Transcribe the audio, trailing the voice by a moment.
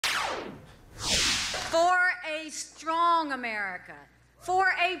For a strong America, for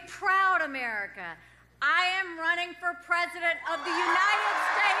a proud America, I am running for President of the United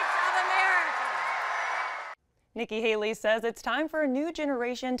States of America. Nikki Haley says it's time for a new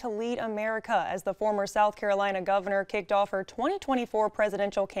generation to lead America as the former South Carolina governor kicked off her 2024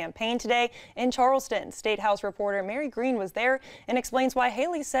 presidential campaign today in Charleston. State House reporter Mary Green was there and explains why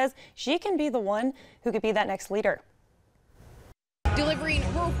Haley says she can be the one who could be that next leader. Delivering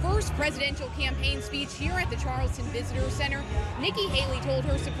her first presidential campaign speech here at the Charleston Visitor Center, Nikki Haley told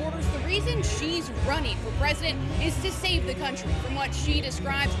her supporters the reason she's running for president is to save the country from what she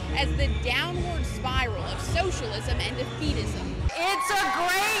describes as the downward spiral of socialism and defeatism. It's a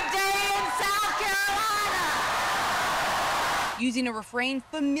great day in South Carolina! Using a refrain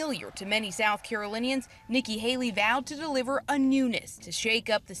familiar to many South Carolinians, Nikki Haley vowed to deliver a newness to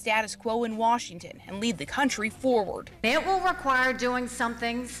shake up the status quo in Washington and lead the country forward. It will require doing some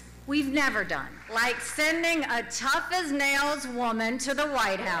things we've never done, like sending a tough-as-nails woman to the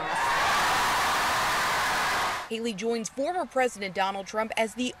White House. Haley joins former President Donald Trump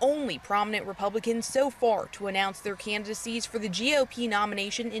as the only prominent Republican so far to announce their candidacies for the GOP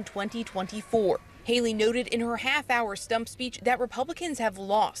nomination in 2024. Haley noted in her half-hour stump speech that Republicans have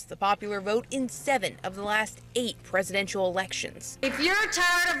lost the popular vote in 7 of the last 8 presidential elections. If you're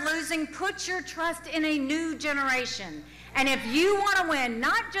tired of losing, put your trust in a new generation. And if you want to win,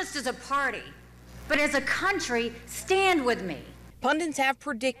 not just as a party, but as a country, stand with me. Pundits have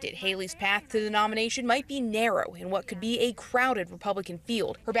predicted Haley's path to the nomination might be narrow in what could be a crowded Republican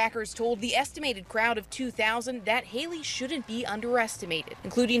field. Her backers told the estimated crowd of 2,000 that Haley shouldn't be underestimated,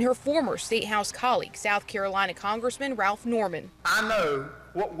 including her former State House colleague, South Carolina Congressman Ralph Norman. I know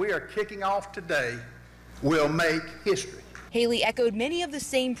what we are kicking off today will make history. Haley echoed many of the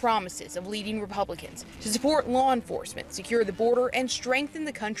same promises of leading Republicans to support law enforcement, secure the border, and strengthen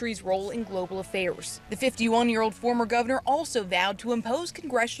the country's role in global affairs. The 51-year-old former governor also vowed to impose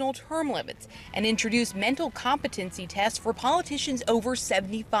congressional term limits and introduce mental competency tests for politicians over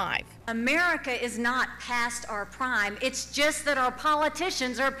 75. America is not past our prime. It's just that our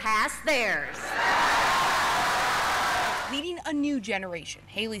politicians are past theirs. Leading a new generation,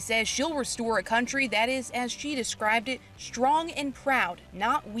 Haley says she'll restore a country that is, as she described it, strong and proud,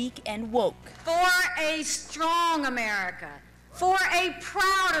 not weak and woke. For a strong America, for a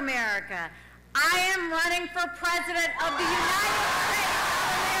proud America, I am running for President of the United States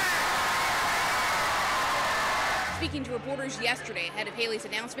of America. Speaking to reporters yesterday ahead of Haley's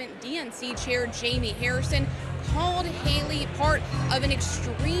announcement, DNC Chair Jamie Harrison called Haley part of an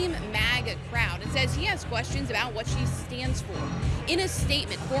extreme MAGA crowd and says he has questions about what she stands for. In a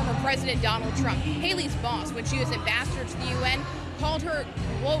statement, former President Donald Trump, Haley's boss when she was ambassador to the UN, called her,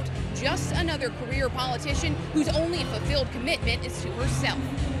 quote, just another career politician whose only fulfilled commitment is to herself.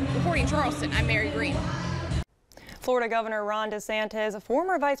 Reporting Charleston, I'm Mary Green. Florida Governor Ron DeSantis,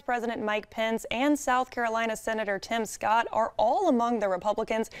 former Vice President Mike Pence, and South Carolina Senator Tim Scott are all among the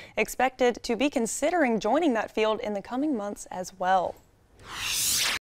Republicans expected to be considering joining that field in the coming months as well.